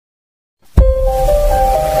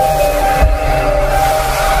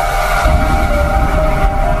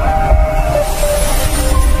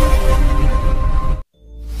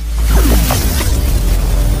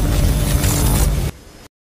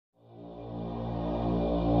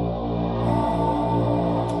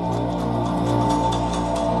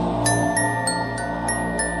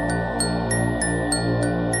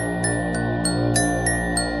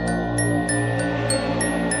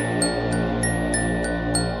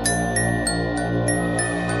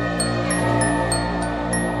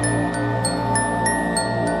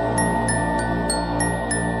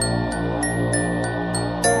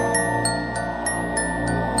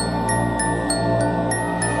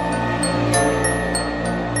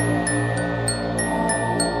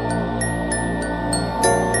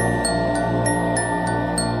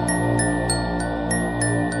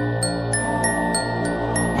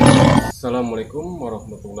Assalamualaikum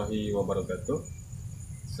warahmatullahi wabarakatuh.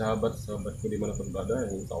 Sahabat-sahabatku dimanapun berada,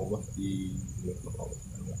 yang insya Allah di Allah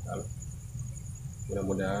Subhanahu wa Ta'ala.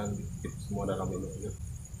 Mudah-mudahan kita semua dalam lindungannya.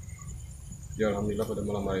 Ya, alhamdulillah pada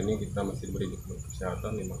malam hari ini kita masih diberi nikmat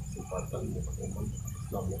kesehatan, nikmat kesempatan, nikmat iman,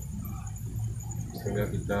 selalu, sehingga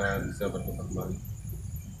kita bisa bertemu kembali.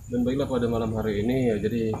 Dan baiklah pada malam hari ini ya,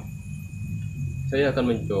 jadi saya akan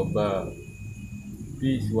mencoba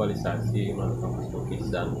visualisasi melakukan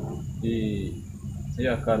lukisan.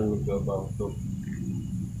 Saya akan mencoba untuk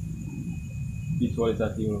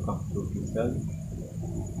visualisasi melakukan lukisan.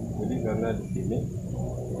 Jadi karena di sini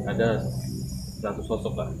ada satu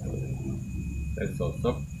sosok lah,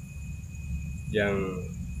 sosok yang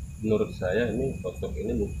menurut saya ini sosok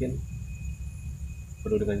ini mungkin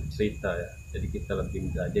perlu dengan cerita ya. Jadi kita lebih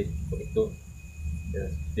belajar itu ya,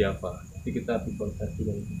 seperti apa. Jadi kita visualisasi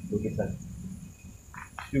dengan lukisan.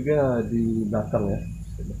 Juga di belakang ya.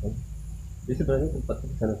 Jadi sebenarnya tempatnya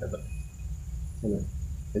di sana sahabat.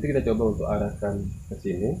 Jadi kita coba untuk arahkan ke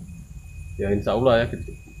sini. Ya insya Allah ya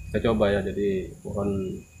kita coba ya. Jadi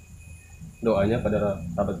mohon doanya pada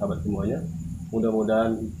sahabat-sahabat semuanya.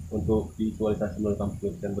 Mudah-mudahan untuk visualisasi melakukan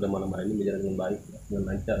penulisan pada malam hari ini berjalan dengan baik, dengan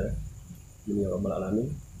lancar ya. Ini ya Rabbal Alamin.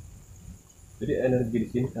 Jadi energi di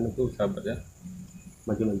sini kan itu sahabat ya.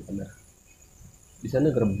 Maju nanti kamera. Di sana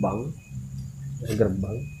gerbang.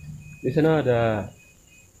 Di sana ada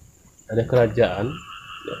kerajaan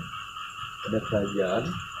ya. Ada kerajaan.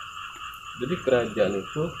 Jadi kerajaan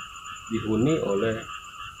itu dihuni oleh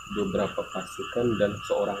beberapa pasukan dan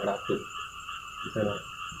seorang ratu di sana.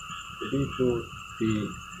 Jadi itu di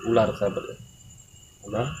ular sahabat ya.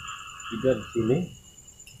 Ular juga di sini.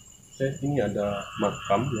 Ini ada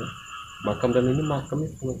makam ya. Makam, dan ini makamnya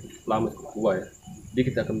sangat lama, cukup tua ya. Jadi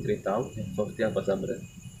kita akan ceritakan seperti apa sahabat ya.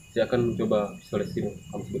 Saya akan mencoba visualisasi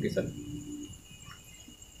kamu lukisan.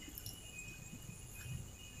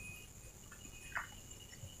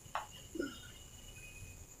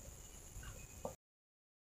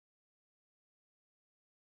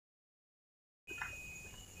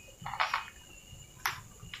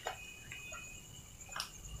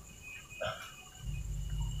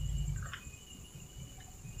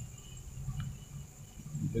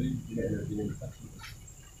 Jadi ini energinya besar.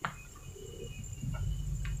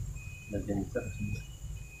 Energi yang besar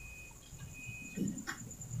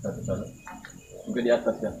satu-satu. Juga di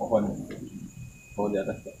atas ya, pohon di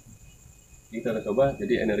atas ya. Kita akan coba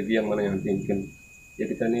jadi energi yang mana yang mungkin ya,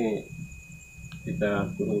 kita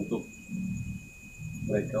suruh untuk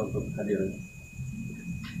mereka untuk hadir.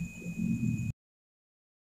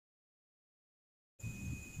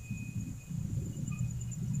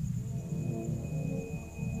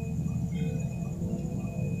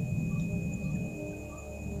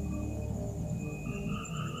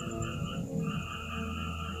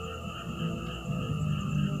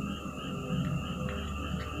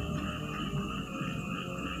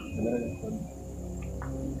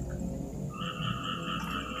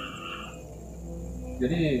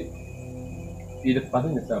 Jadi di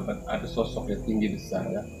depannya sahabat ada sosok yang tinggi besar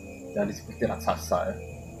ya, jadi seperti raksasa ya,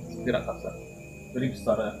 jadi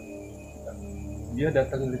besar ya. Dia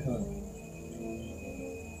datang dari sana,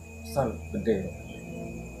 besar, gede,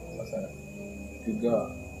 raksasa juga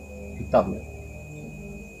hitam ya.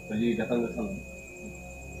 Jadi datang dari sana.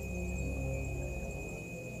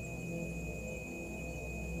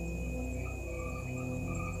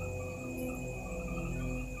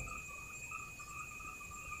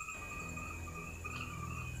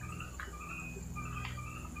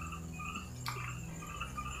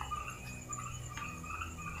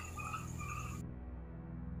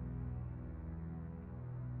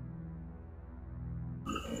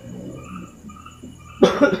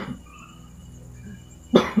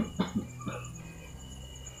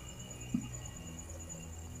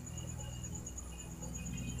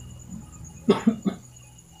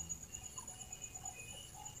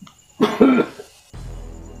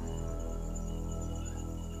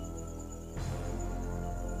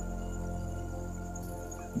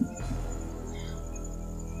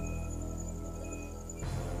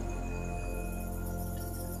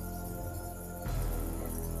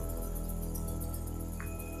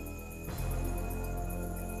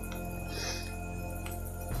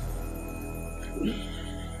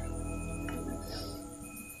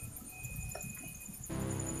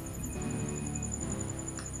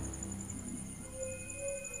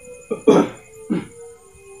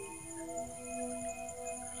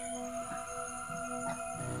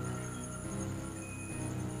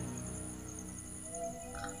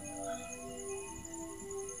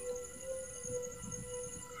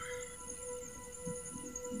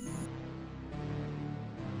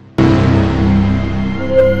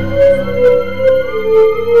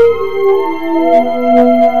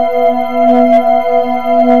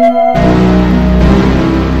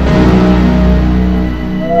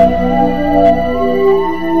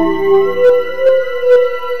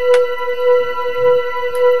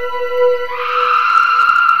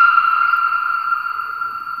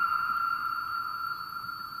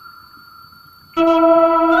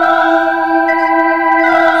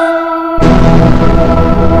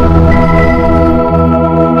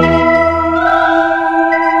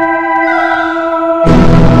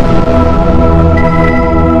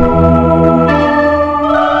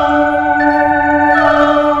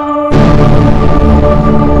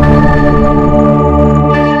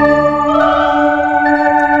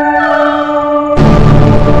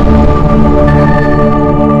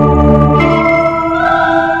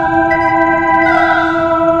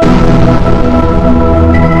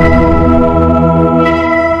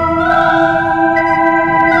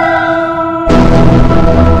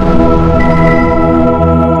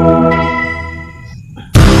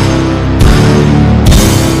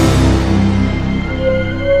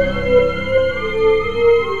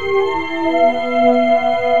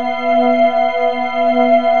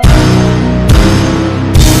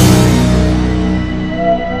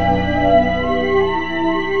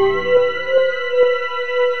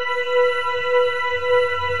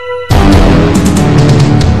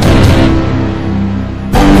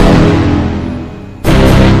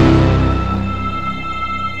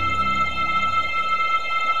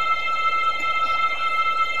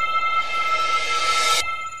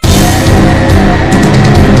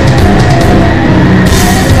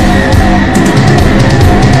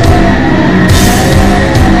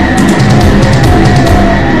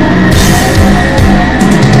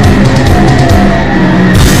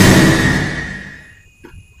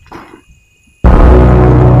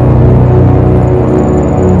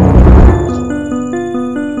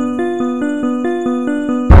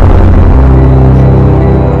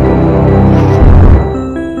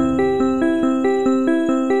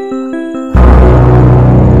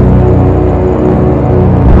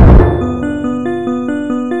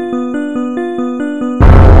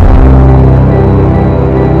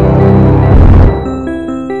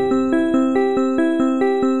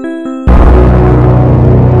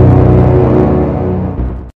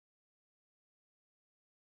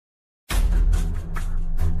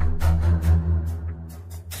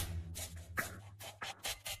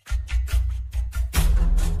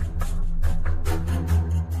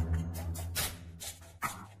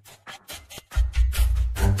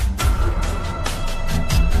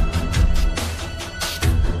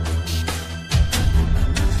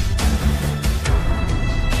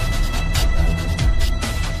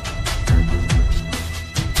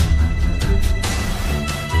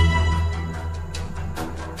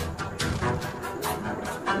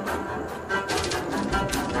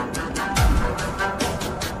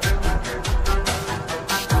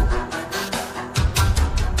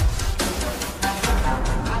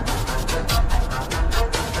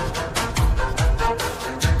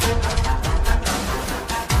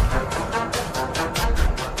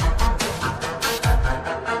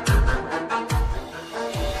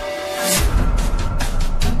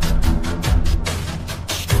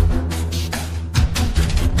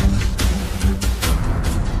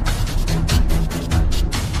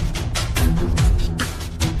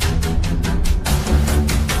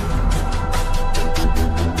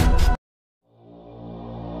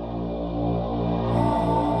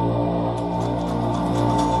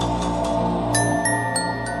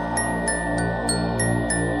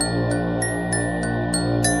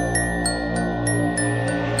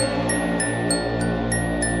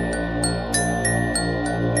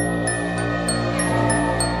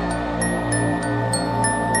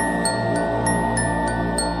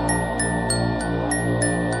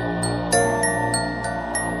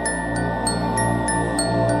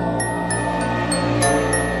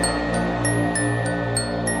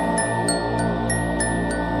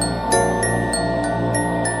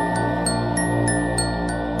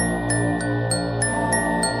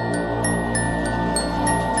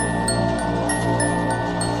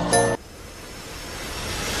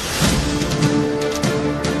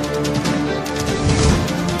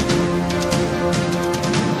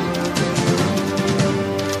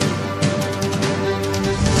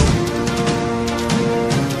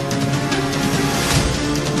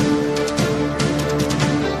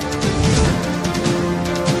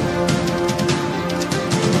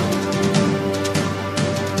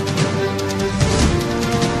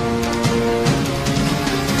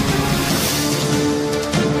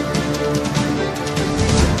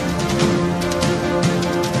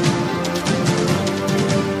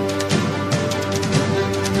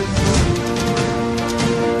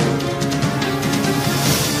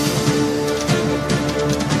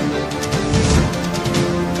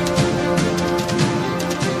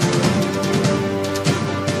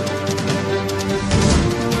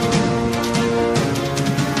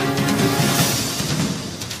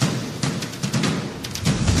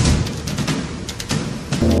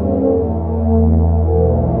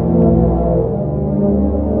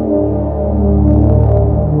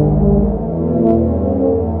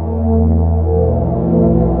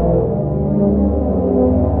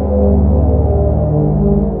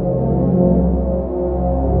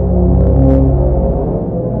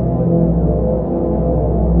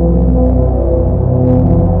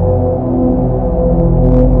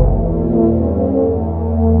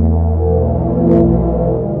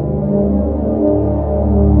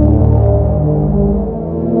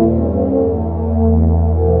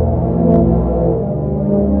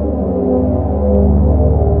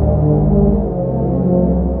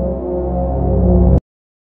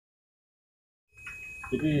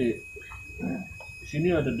 Jadi di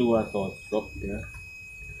sini ada dua sosok ya.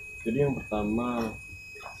 Jadi yang pertama,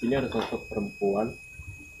 sini ada sosok perempuan,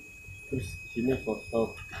 terus di sini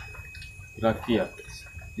sosok laki ya,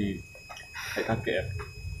 di kakek ya,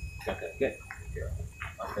 kakek ya,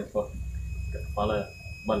 pakai sosok kepala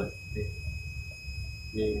mana?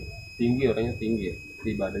 Ini tinggi, orangnya tinggi ya,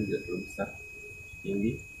 di badan juga terlalu besar,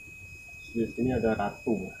 tinggi. Di sini ada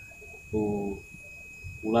ratu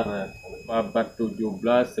ular ya, abad 17,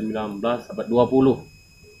 19, abad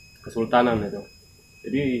 20 kesultanan itu.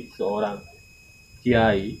 Jadi seorang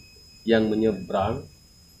kiai yang menyeberang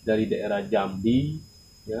dari daerah Jambi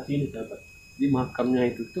ya sini sahabat. Di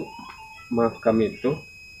makamnya itu tuh, makam itu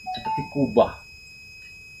seperti kubah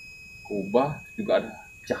juga ada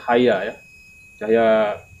cahaya ya,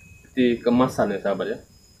 cahaya seperti kemasan ya sahabat ya.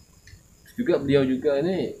 Juga beliau juga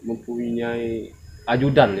ini mempunyai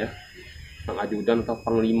ajudan ya, ajudan atau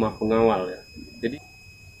panglima pengawal ya. Jadi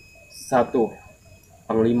satu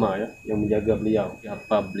panglima ya yang menjaga beliau.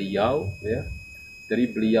 Siapa beliau ya? Dari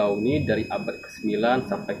beliau ini dari abad ke-9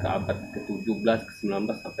 sampai ke abad ke-17, ke-19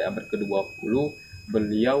 sampai abad ke-20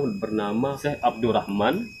 beliau bernama Syekh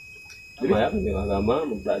Abdurrahman. Jadi ya, agama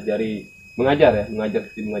mempelajari, mengajar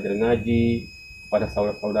ngaji pada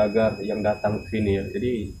saudagar yang datang ke sini ya.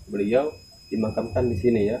 Jadi beliau dimakamkan di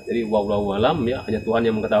sini ya. Jadi wallahu alam ya, hanya Tuhan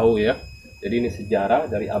yang mengetahui ya. Jadi ini sejarah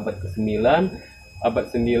dari abad ke-9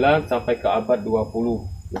 sampai ke abad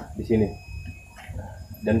 20 nah, di sini.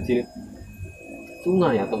 Dan di sini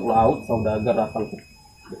sungai atau laut saudagar datang ke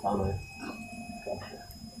sana ya.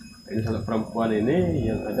 Ini sosok perempuan ini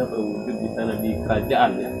yang ada berwujud di sana di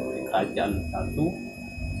kerajaan ya, di kerajaan satu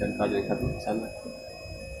dan kerajaan satu di sana.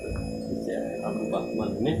 Abdurrahman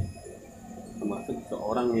ini termasuk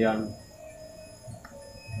seorang yang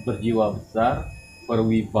berjiwa besar,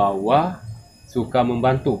 berwibawa, suka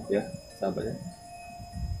membantu ya sahabatnya.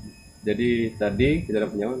 Jadi tadi kita ada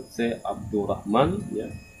penyamaan Syekh Abdurrahman ya.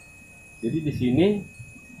 Jadi di sini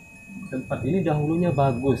tempat ini dahulunya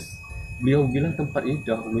bagus. Beliau bilang tempat ini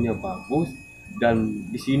dahulunya bagus dan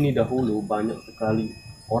di sini dahulu banyak sekali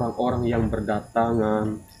orang-orang yang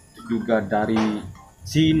berdatangan juga dari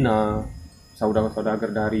Cina, saudagar-saudagar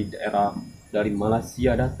dari daerah dari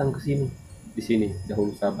Malaysia datang ke sini. Di sini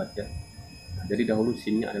dahulu sahabat ya. Jadi dahulu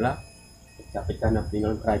sini adalah pecah-pecahan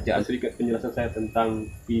peninggalan kerajaan. Sedikit penjelasan saya tentang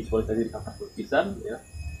visualisasi di atas lukisan ya.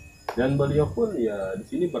 Dan beliau pun ya di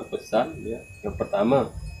sini berpesan ya. Yang pertama,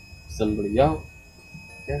 pesan beliau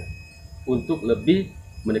ya untuk lebih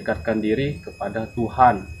mendekatkan diri kepada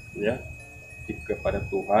Tuhan ya. Kepada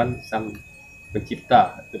Tuhan Sang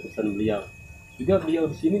Pencipta, itu pesan beliau. Juga beliau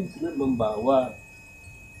di sini sebenarnya membawa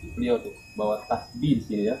bawa tasbih di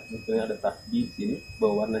sini ya. Misalnya ada tasbih di sini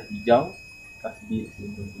berwarna hijau, tasbih di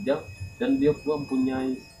sini hijau. Dan dia pun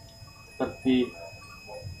mempunyai seperti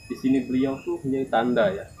di sini beliau tuh punya tanda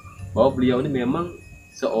ya bahwa beliau ini memang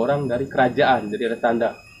seorang dari kerajaan. Jadi ada tanda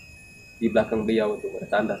di belakang beliau itu, ada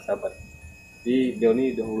tanda sahabat. Jadi beliau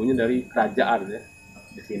ini dahulunya dari kerajaan ya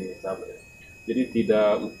di sini sahabat. Jadi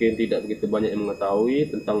mungkin tidak begitu banyak yang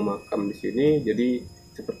mengetahui tentang makam di sini. Jadi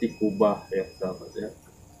seperti kubah ya sahabat ya.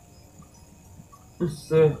 Terus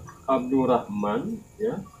Syekh Abdurrahman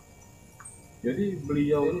ya. Jadi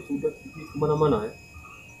beliau ini sudah pergi kemana-mana ya,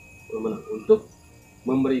 untuk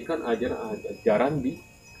memberikan ajaran di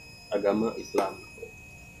agama Islam.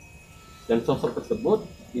 Dan sosok tersebut,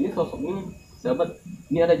 ini sosoknya sahabat,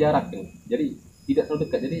 ini ada jarak ini. Jadi tidak terlalu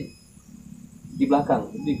dekat. Jadi di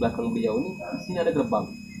belakang beliau ini, di sini ada gerbang,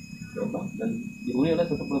 dan dihuni oleh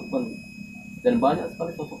sosok perempuan. Dan banyak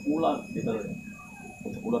sekali sosok ular di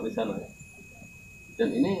sana, ya.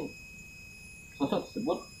 Dan ini sosok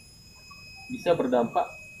tersebut bisa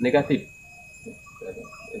berdampak negatif ya.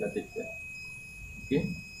 Oke.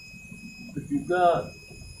 Terus juga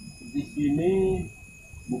di sini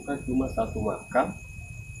bukan cuma satu makam,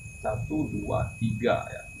 1, 2,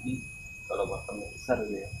 3 ya. Ini kalau makam yang besar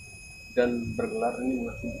ini ya. Dan bergelar ini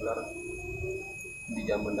masih bergelar di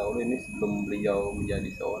zaman dahulu ini sebelum beliau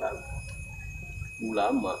menjadi seorang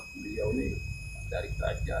ulama. Beliau ini dari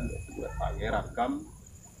kerajaan sebuah pangeran Kam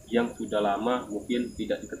yang sudah lama mungkin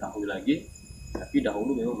tidak diketahui lagi. Tapi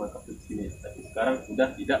dahulu memang makam di sini, tapi sekarang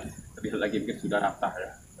sudah tidak terlihat lagi, mungkin sudah rata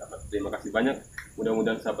ya. Terima kasih banyak.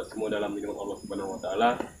 Mudah-mudahan sahabat semua dalam lindungan Allah Subhanahu Wa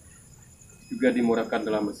Taala, juga dimurahkan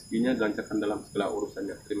dalam rezekinya, dilancarkan dalam segala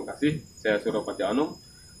urusannya. Terima kasih. Saya Surapati Anum.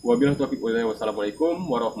 Wabillahi taufiq wal hidayah. Wassalamualaikum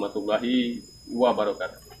warahmatullahi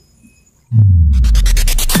wabarakatuh.